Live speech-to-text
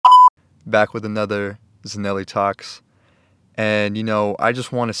back with another Zanelli Talks. And, I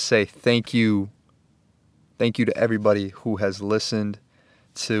just want to say thank you. Thank you to everybody who has listened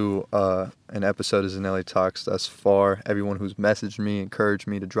to an episode of Zanelli Talks thus far. Everyone who's messaged me, encouraged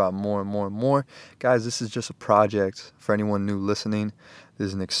me to drop more and more and more. Guys, this is just a project for anyone new listening. This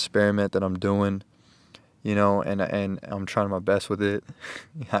is an experiment that I'm doing, and I'm trying my best with it.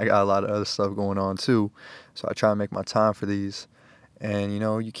 I got a lot of other stuff going on too, so I try to make my time for these. And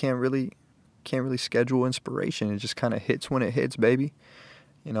you can't really schedule inspiration. It just kind of hits when it hits, baby.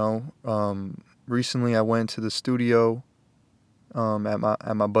 Recently I went to the studio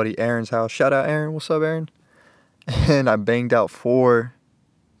at my buddy Aaron's house. Shout out Aaron. What's up, Aaron? And I banged out 4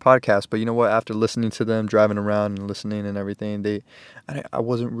 podcasts. But you know what? After listening to them, driving around and listening and everything, I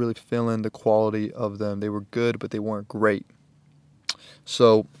wasn't really feeling the quality of them. They were good, but they weren't great.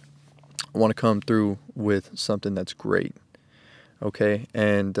 So I want to come through with something that's great. Okay,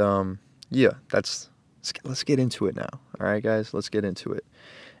 and let's get into it now. All right, guys, let's get into it.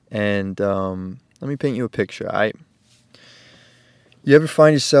 And let me paint you a picture. All right. You ever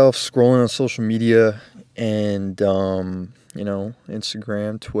find yourself scrolling on social media and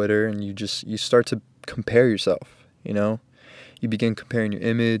Instagram, Twitter, and you start to compare yourself. You begin comparing your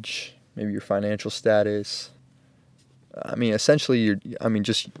image, maybe your financial status. I mean, essentially,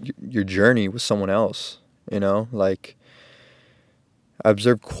 just your journey with someone else. Like, I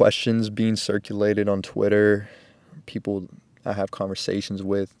observe questions being circulated on Twitter. People I have conversations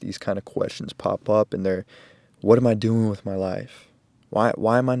with, these kind of questions pop up, and they're, what am I doing with my life?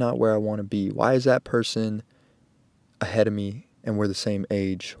 Why am I not where I want to be? Why is that person ahead of me and we're the same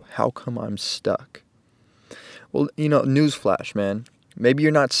age? How come I'm stuck? Well, newsflash, man. Maybe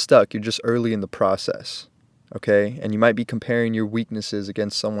you're not stuck. You're just early in the process, okay? And you might be comparing your weaknesses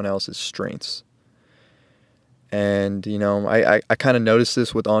against someone else's strengths. And, I kind of notice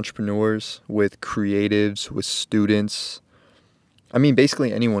this with entrepreneurs, with creatives, with students. I mean,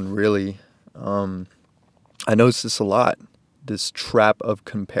 basically anyone, really. I notice this a lot, this trap of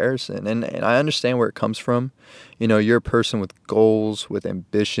comparison. And I understand where it comes from. You're a person with goals, with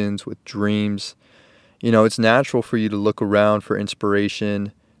ambitions, with dreams. It's natural for you to look around for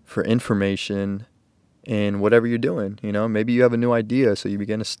inspiration, for information, in whatever you're doing. Maybe you have a new idea, so you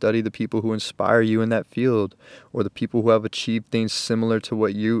begin to study the people who inspire you in that field, or the people who have achieved things similar to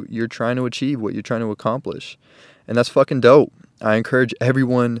what you're trying to achieve, what you're trying to accomplish. And that's fucking dope. I encourage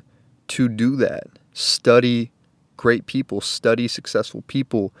everyone to do that. Study great people, study successful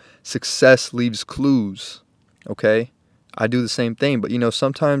people. Success leaves clues, okay? I do the same thing, but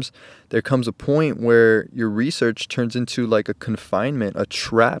sometimes there comes a point where your research turns into like a confinement, a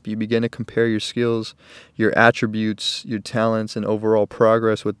trap. You begin to compare your skills, your attributes, your talents, and overall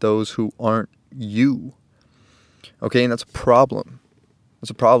progress with those who aren't you. Okay, and that's a problem.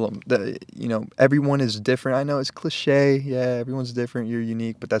 That's a problem. Everyone is different. I know it's cliche. Yeah, everyone's different. You're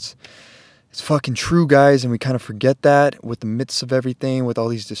unique, but it's fucking true, guys, and we kind of forget that with the midst of everything, with all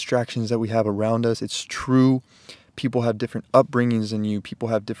these distractions that we have around us. It's true. People have different upbringings than you. People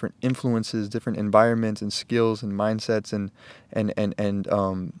have different influences, different environments and skills and mindsets and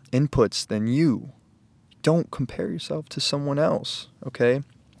inputs than you. Don't compare yourself to someone else, okay?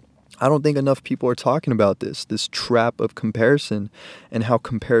 I don't think enough people are talking about this trap of comparison, and how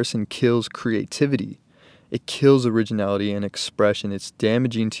comparison kills creativity. It kills originality and expression. It's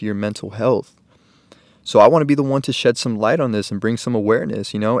damaging to your mental health. So I want to be the one to shed some light on this and bring some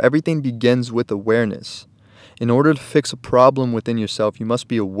awareness. Everything begins with awareness. In order to fix a problem within yourself, you must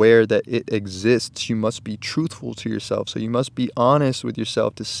be aware that it exists. You must be truthful to yourself. So you must be honest with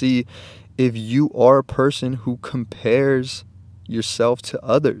yourself to see if you are a person who compares yourself to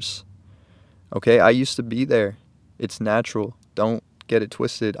others. Okay, I used to be there. It's natural. Don't get it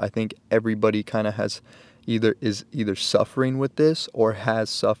twisted. I think everybody kind of is either suffering with this or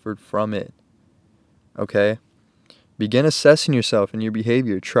has suffered from it. Okay? Begin assessing yourself and your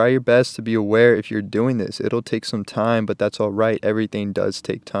behavior. Try your best to be aware if you're doing this. It'll take some time, but that's all right. Everything does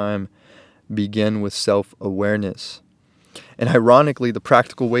take time. Begin with self-awareness. And ironically, the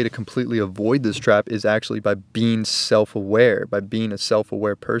practical way to completely avoid this trap is actually by being self-aware, by being a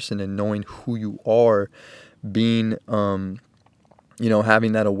self-aware person and knowing who you are, being, having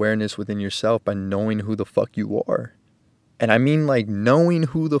that awareness within yourself by knowing who the fuck you are. And I mean, like, knowing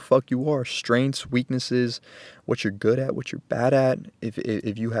who the fuck you are, strengths, weaknesses, what you're good at, what you're bad at.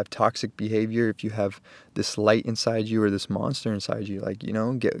 If you have toxic behavior, if you have this light inside you or this monster inside you,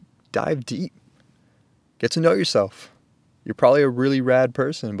 dive deep. Get to know yourself. You're probably a really rad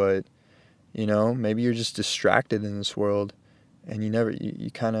person, but, maybe you're just distracted in this world, and you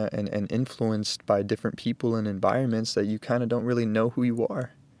kind of, and influenced by different people and environments that you kind of don't really know who you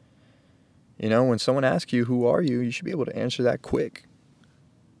are. You know, when someone asks you, who are you? You should be able to answer that quick.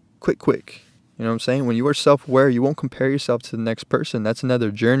 Quick. You know what I'm saying? When you are self-aware, you won't compare yourself to the next person. That's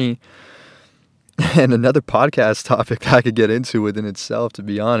another journey and another podcast topic that I could get into within itself, to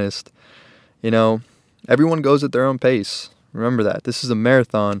be honest. You know, everyone goes at their own pace. Remember that. This is a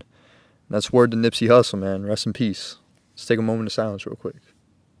marathon. That's word to Nipsey Hussle, man. Rest in peace. Let's take a moment of silence real quick.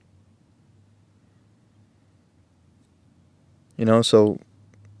 You know, so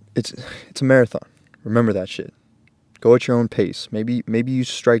it's a marathon. Remember that shit. Go at your own pace. Maybe you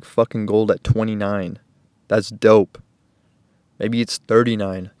strike fucking gold at 29. That's dope. Maybe it's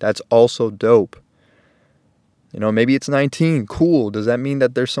 39. That's also dope. You know, maybe it's 19. Cool. Does that mean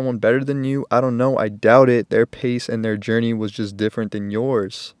that there's someone better than you? I don't know. I doubt it. Their pace and their journey was just different than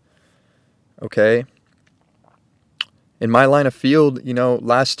yours. Okay? In my line of field, you know,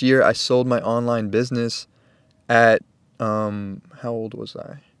 last year I sold my online business at, how old was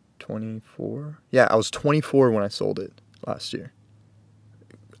I? 24? Yeah, I was 24 when I sold it last year.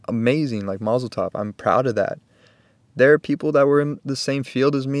 Amazing, like Mazel Tov. I'm proud of that. There are people that were in the same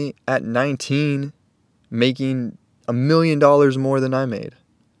field as me at 19 making $1 million more than I made.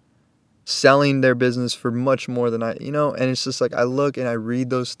 Selling their business for much more than I, you know, and it's just like I look and I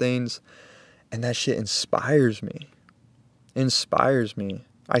read those things and that shit inspires me. Inspires me.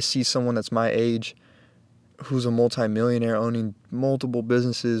 I see someone that's my age who's a multi-millionaire owning multiple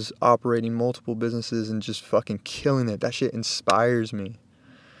businesses, operating multiple businesses, and just fucking killing it. That shit inspires me.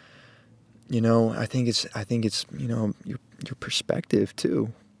 You know, I think it's you know, your perspective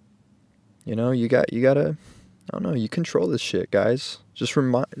too. You know, you gotta, I don't know, you control this shit, guys. Just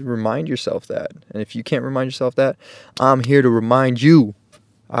remind yourself that. And if you can't remind yourself that, I'm here to remind you.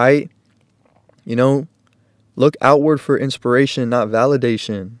 Alright? You know, look outward for inspiration, not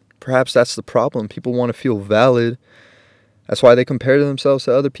validation. Perhaps that's the problem. People want to feel valid. That's why they compare themselves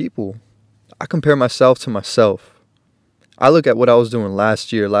to other people. I compare myself to myself. I look at what I was doing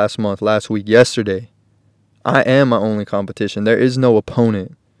last year, last month, last week, yesterday. I am my only competition. There is no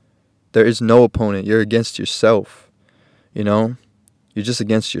opponent. There is no opponent. You're against yourself. You know? You're just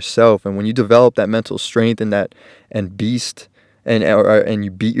against yourself. And when you develop that mental strength and beast and you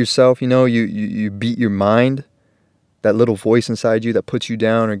beat yourself, you know, you beat your mind. That little voice inside you that puts you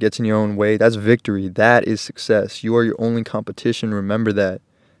down or gets in your own way, that's victory. That is success. You are your only competition. Remember that.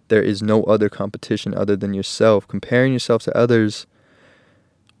 There is no other competition other than yourself. Comparing yourself to others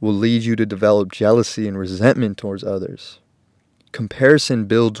will lead you to develop jealousy and resentment towards others. Comparison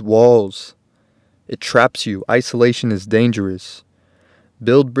builds walls. It traps you. Isolation is dangerous.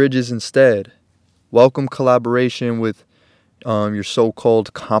 Build bridges instead. Welcome collaboration with your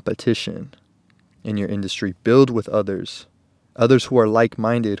so-called competition in your industry. Build with others who are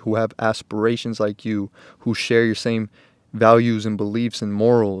like-minded, who have aspirations like you, who share your same values and beliefs and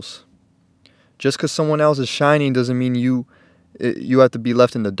morals. Just because someone else is shining doesn't mean you have to be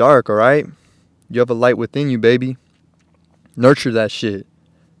left in the dark, all right? You have a light within you, baby. Nurture that shit.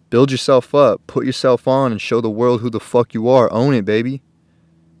 Build yourself up, put yourself on, and show the world who the fuck you are. Own it, baby.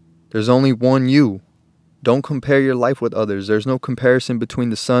 There's only one you. Don't compare your life with others. There's no comparison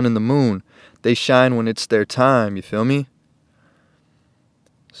between the sun and the moon. They shine when it's their time, you feel me?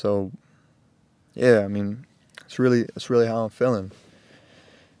 So, yeah, I mean, it's really how I'm feeling.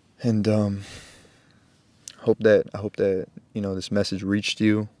 And I hope that, you know, this message reached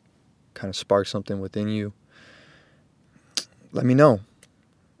you, kind of sparked something within you. Let me know.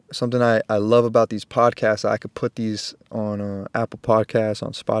 Something I love about these podcasts, I could put these on Apple Podcasts,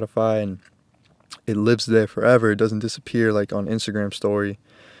 on Spotify, and it lives there forever. It doesn't disappear like on Instagram story.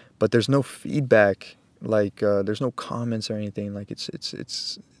 But there's no feedback, like there's no comments or anything. Like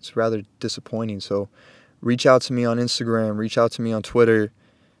it's rather disappointing. So reach out to me on Instagram, reach out to me on Twitter,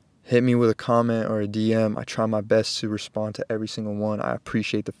 hit me with a comment or a DM. I try my best to respond to every single one. I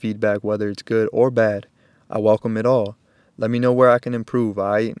appreciate the feedback, whether it's good or bad. I welcome it all. Let me know where I can improve, all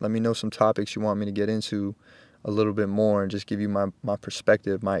right? Let me know some topics you want me to get into a little bit more and just give you my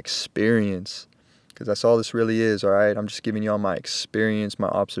perspective, my experience. Because that's all this really is, all right? I'm just giving y'all my experience, my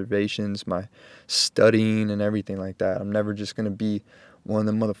observations, my studying and everything like that. I'm never just going to be one of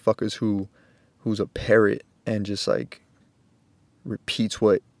the motherfuckers who's a parrot and just, like, repeats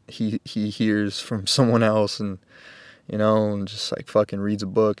what he hears from someone else and, you know, and just, like, fucking reads a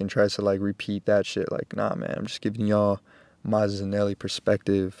book and tries to, like, repeat that shit. Like, nah, man, I'm just giving y'all my Zanelli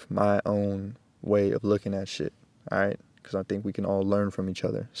perspective, my own way of looking at shit, all right? Because I think we can all learn from each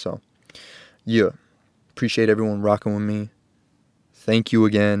other. So, yeah. Appreciate everyone rocking with me. Thank you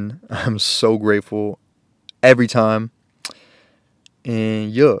again. I'm so grateful every time.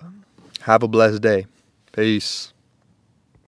 And yeah, have a blessed day. Peace.